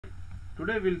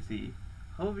Today we'll see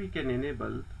how we can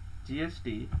enable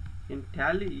GST in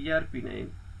Tally.ERP9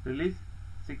 Release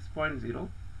 6.0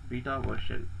 beta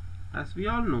version. As we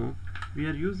all know, we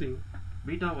are using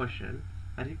beta version.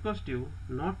 I request you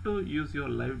not to use your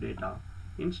live data.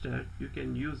 Instead, you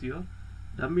can use your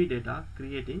dummy data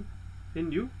creating a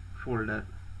new folder.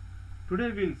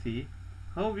 Today we'll see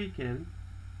how we can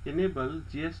enable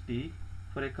GST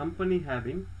for a company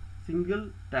having single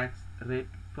tax rate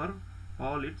for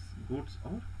all its goods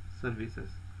or services.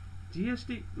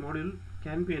 GST module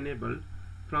can be enabled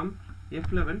from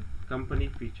F11 company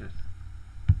features.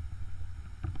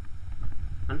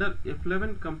 Under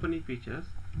F11 company features,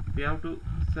 we have to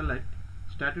select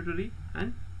statutory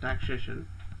and taxation.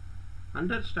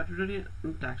 Under statutory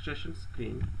and taxation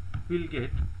screen, we'll get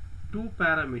two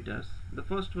parameters. The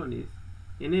first one is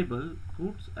enable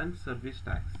goods and service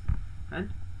tax and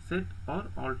set or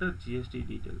alter GST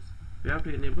details. We have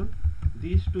to enable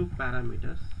these two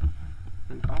parameters,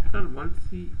 and after once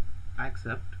we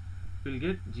accept, we'll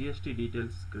get GST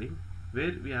details screen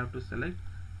where we have to select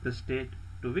the state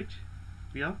to which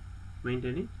we are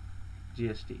maintaining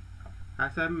GST.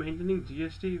 As I am maintaining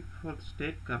GST for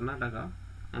state Karnataka,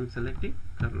 I am selecting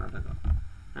Karnataka,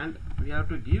 and we have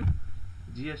to give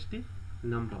GST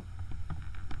number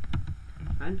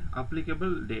and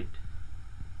applicable date.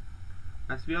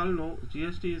 As we all know,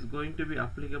 GST is going to be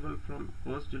applicable from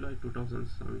 1st July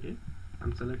 2017. I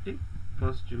am selecting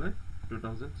 1st July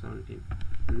 2017.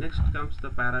 Next comes the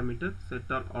parameter set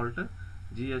or alter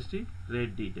GST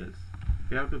rate details.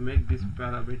 We have to make this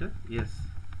parameter yes,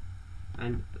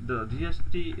 and the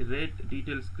GST rate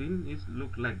detail screen is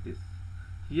look like this.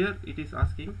 Here it is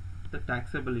asking the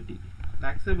taxability,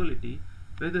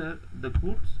 whether the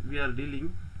goods we are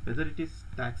dealing, whether it is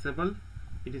taxable,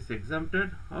 it is exempted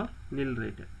or nil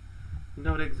rated. In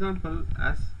our example,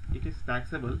 as it is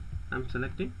taxable, I am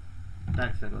selecting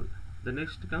taxable. The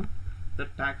next comes the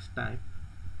tax type.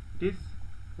 It is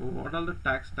what are the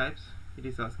tax types it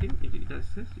is asking. It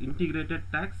says integrated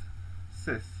tax,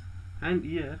 cess, and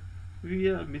here we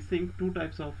are missing two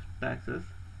types of taxes,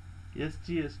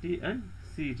 SGST and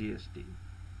CGST,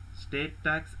 state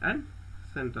tax and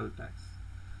central tax.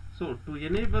 So to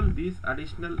enable these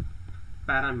additional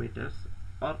parameters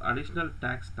or additional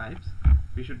tax types,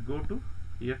 we should go to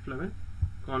F11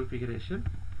 configuration.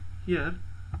 Here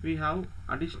we have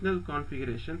additional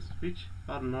configurations which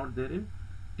are not there in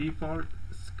default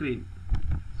screen.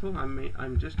 So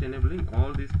I'm just enabling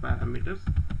all these parameters.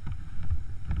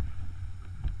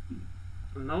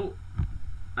 Now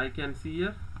I can see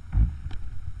here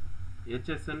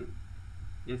HSN,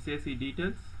 SAC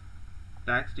details,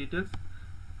 tax details,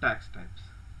 tax types.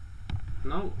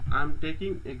 Now I'm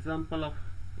taking example of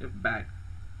a bag,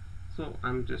 so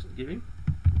I'm just giving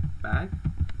bag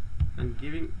and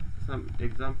giving some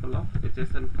example of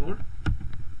HSN code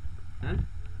and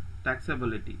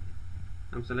taxability.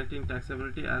 I'm selecting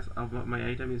taxability as my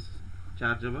item is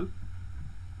chargeable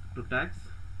to tax,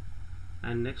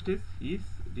 and next is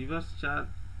reverse charge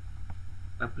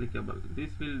applicable.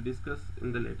 This we'll discuss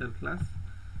in the later class.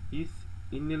 Is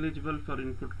ineligible for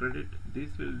input credit.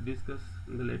 This will discuss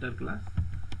in the later class.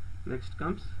 Next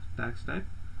comes tax type,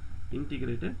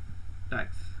 integrated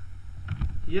tax.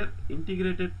 Here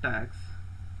integrated tax,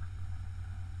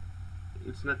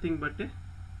 it's nothing but a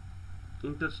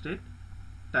interstate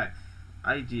tax,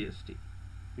 IGST,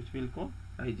 which we'll call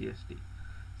IGST.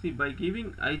 See, by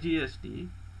giving IGST,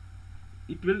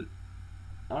 it will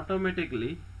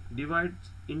automatically divide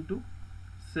into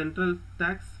central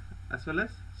tax as well as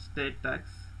state tax.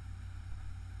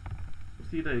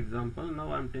 See the example.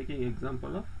 Now I am taking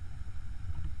example of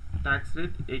tax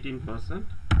rate 18%.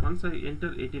 Once I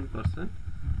enter 18%,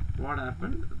 what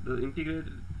happened? The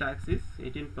integrated tax is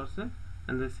 18%,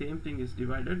 and the same thing is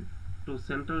divided to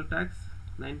central tax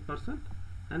 9%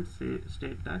 and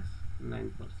state tax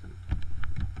 9%.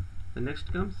 The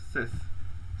next comes cess.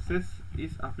 Cess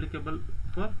is applicable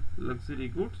for luxury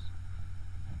goods.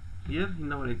 Here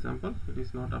in our example it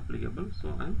is not applicable,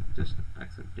 so I am just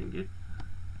accepting it.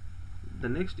 The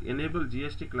next, enable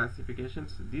GST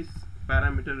classifications. This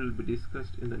parameter will be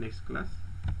discussed in the next class,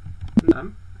 and I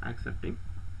am accepting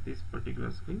this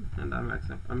particular screen, and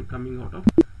I'm coming out of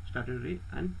statutory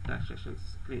and taxation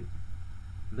screen.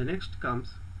 The next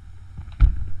comes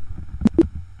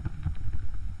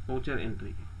voucher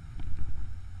entry.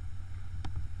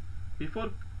 Before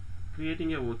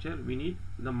creating a voucher, we need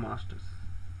the masters.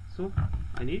 So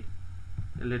I need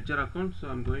a ledger account, so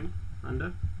I'm going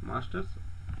under masters,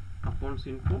 accounts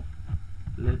info,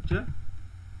 ledger,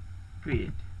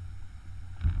 create.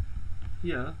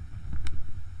 Here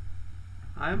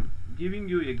I am giving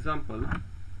you example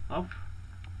of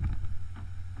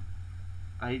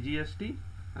IGST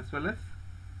as well as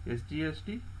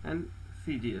SGST and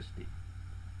CGST.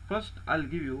 First I'll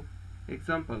give you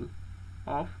example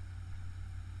of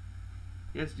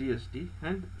SGST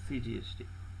and CGST.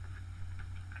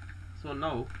 So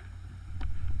now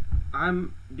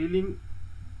I'm dealing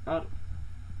or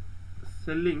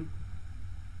selling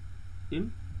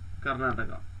in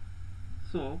Karnataka.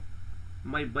 So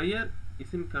my buyer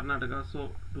is in Karnataka.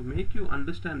 So to make you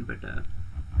understand better,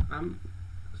 I'm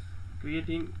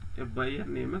creating a buyer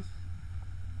name as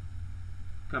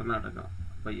Karnataka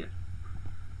buyer.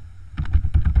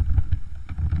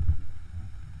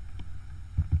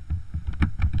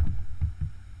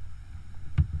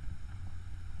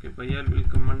 Okay, buyer will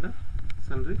come under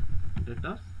sundry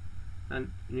debtors,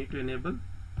 and you need to enable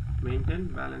maintain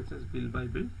balances bill by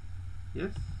bill.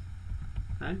 Yes,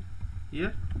 and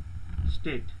here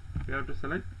state, we have to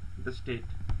select the state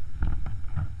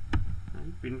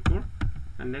and pin code,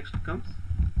 and next comes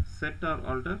set or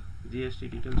alter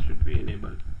GST details should be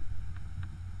enabled,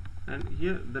 and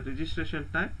here the registration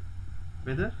type,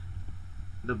 whether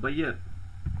the buyer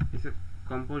is a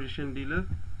composition dealer,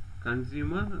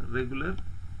 consumer, regular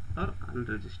or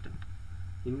unregistered.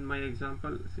 In my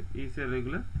example is a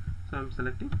regular, so I am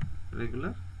selecting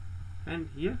regular, and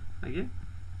here again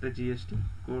the GST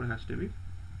code has to be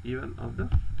given of the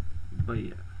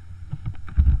buyer.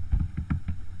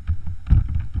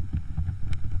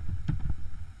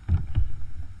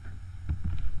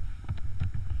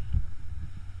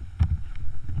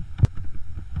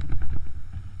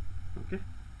 Okay,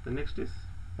 the next is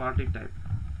party type,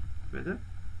 whether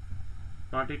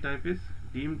party type is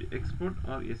deemed export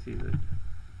or SEZ.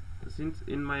 Since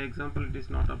in my example it is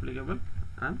not applicable,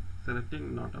 I am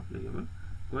selecting not applicable.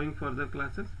 Going further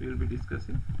classes, we will be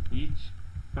discussing each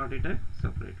party type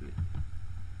separately.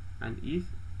 And is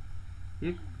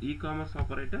a e-commerce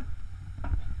operator.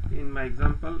 In my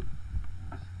example,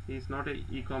 he is not a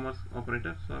e-commerce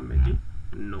operator, so I am making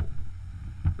no,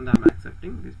 and I am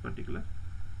accepting this particular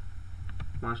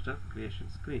master creation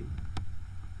screen.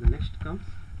 The next comes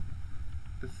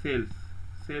the sales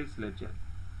ledger.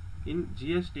 In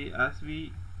GST, as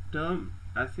we term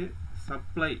as a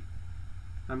supply,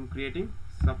 I am creating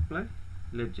supply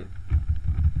ledger.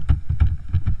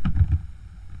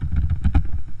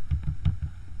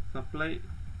 Supply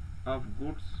of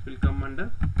goods will come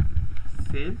under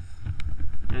sales,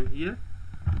 and here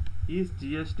is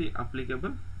GST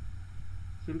applicable.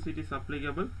 Since it is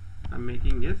applicable, I am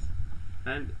making yes,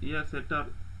 and here set or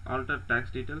alter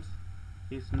tax details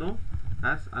is no,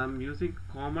 as I am using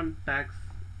common tax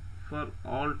for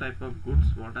all type of goods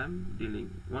what I am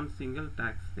dealing, one single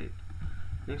tax rate.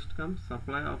 Next comes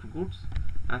supply of goods.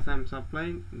 As I am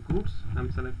supplying goods, I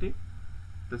am selecting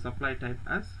the supply type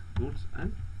as goods,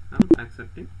 and I am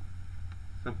accepting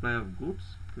supply of goods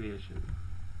creation.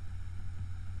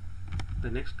 The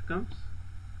next comes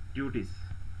duties.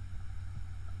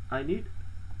 I need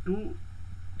two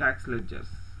tax ledgers.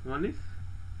 One is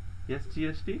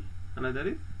SGST, another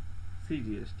is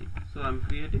CGST. So I am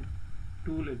creating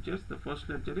two ledgers. The first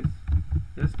ledger is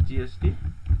SGST.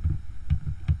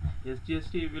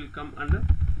 SGST will come under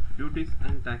duties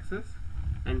and taxes,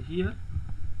 and here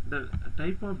the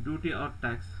type of duty or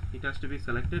tax, it has to be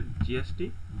selected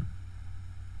GST,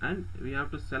 and we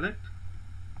have to select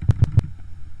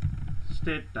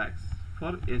state tax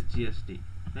for SGST,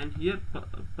 and here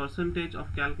percentage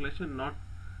of calculation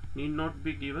need not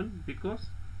be given, because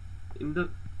in the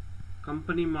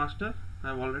company master I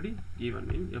have already given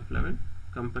in F11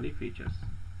 company features.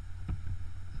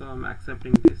 So I am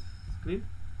accepting this screen,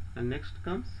 and next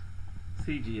comes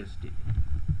CGST.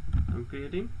 I am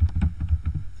creating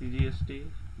CGST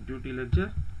duty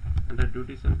ledger. Under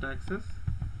duties and taxes,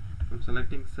 I am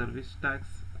selecting service tax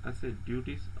as a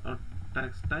duties or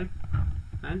tax type,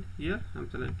 and here I am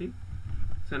selecting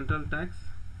central tax,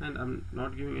 and I am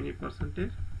not giving any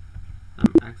percentage. I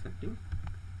am accepting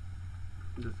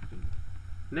the screen.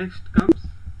 Next comes,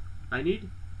 I need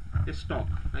a stock,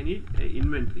 I need a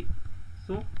inventory.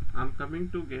 So I am coming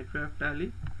to gateway of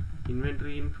Tally,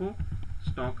 inventory info,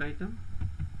 stock item,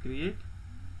 create.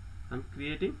 I am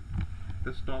creating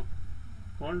the stock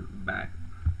called bag,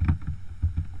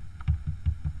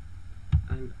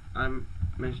 and I am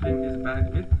measuring this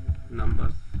bag with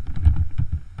numbers.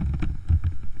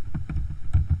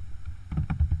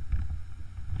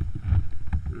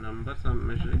 I am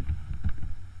measuring,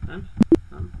 and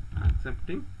I am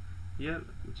accepting. Here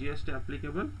GST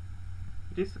applicable,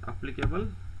 it is applicable,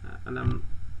 and I am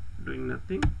doing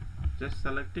nothing, just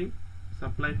selecting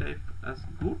supply type as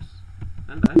goods,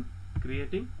 and I am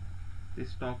creating the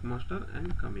stock master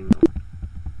and coming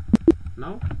out.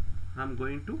 Now I am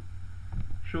going to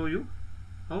show you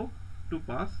how to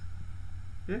pass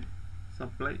a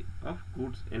supply of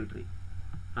goods entry.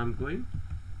 I'm going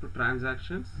to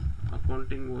transactions,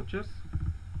 accounting vouchers.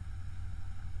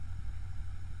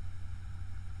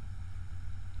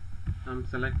 I'm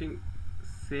selecting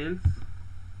sales.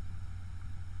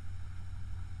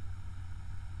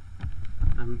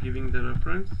 I'm giving the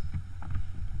reference,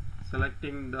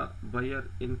 selecting the buyer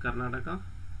in Karnataka.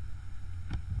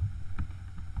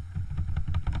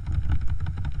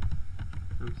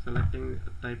 I'm selecting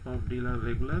type of dealer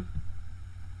regular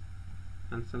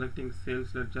and selecting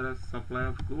sales ledger as supply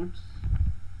of goods.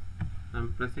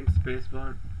 I'm pressing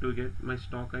spacebar to get my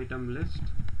stock item list.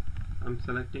 I'm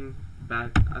selecting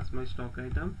bag as my stock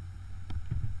item.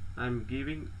 I'm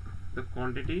giving the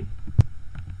quantity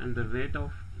and the weight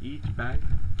of each bag,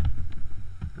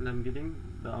 and I'm getting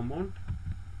the amount.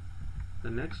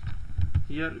 The next,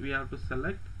 here we have to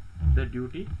select the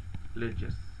duty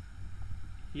ledgers.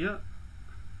 Here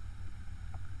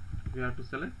we have to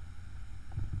select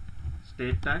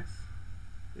state tax,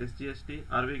 SGST.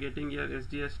 Are we getting here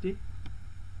SGST?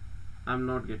 I'm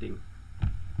not getting.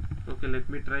 Okay, let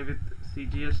me try with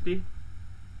CGST.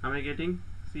 Am I getting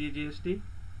CGST?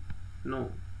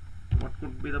 No. What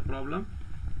could be the problem?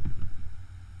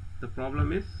 The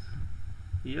problem is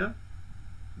here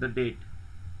the date.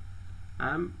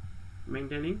 I am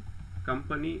maintaining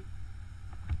company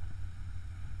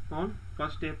on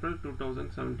 1st April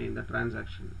 2017, the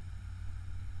transaction.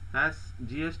 As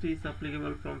GST is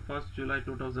applicable from 1st July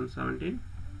 2017,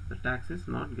 the tax is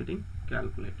not getting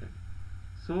calculated.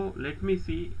 So let me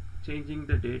see changing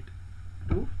the date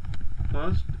to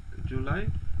 1st July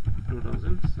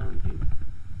 2017.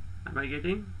 Am I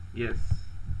getting? Yes,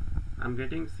 I'm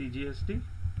getting CGST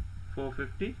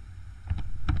 450.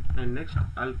 And next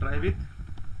I'll try with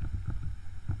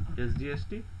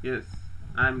SGST. Yes,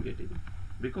 I am getting,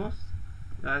 because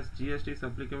as GST is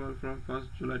applicable from 1st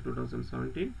July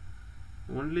 2017,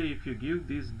 only if you give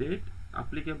this date,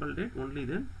 applicable date, only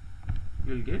then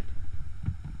you will get.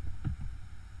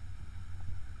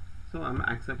 So I'm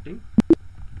accepting.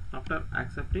 After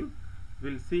accepting,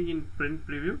 we'll see in print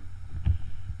preview.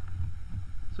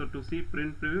 So to see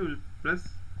print preview, we'll press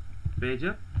page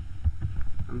up.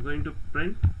 I'm going to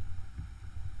print.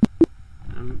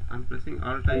 I'm pressing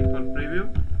Alt I for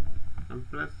preview.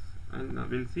 And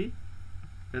we'll see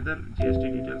whether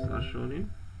GST details are shown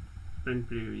in print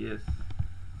preview. Yes.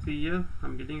 See here,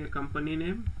 I'm getting a company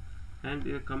name and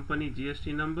a company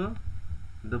GST number,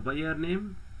 the buyer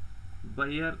name,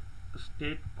 buyer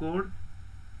state code,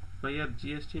 buyer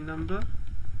GST number,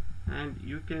 and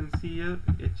you can see here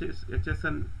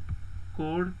HSN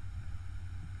code,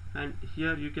 and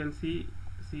here you can see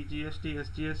CGST,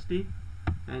 SGST,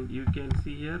 and you can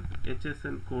see here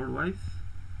HSN code wise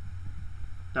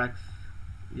tax.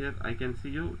 Here I can see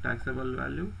you taxable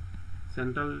value,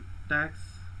 central tax,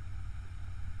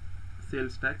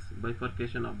 sales tax,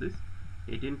 bifurcation of this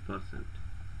 18%.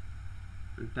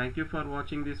 And thank you for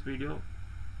watching this video.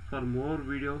 For more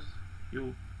videos,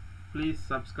 you please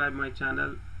subscribe my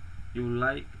channel, you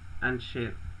like and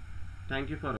share. Thank you for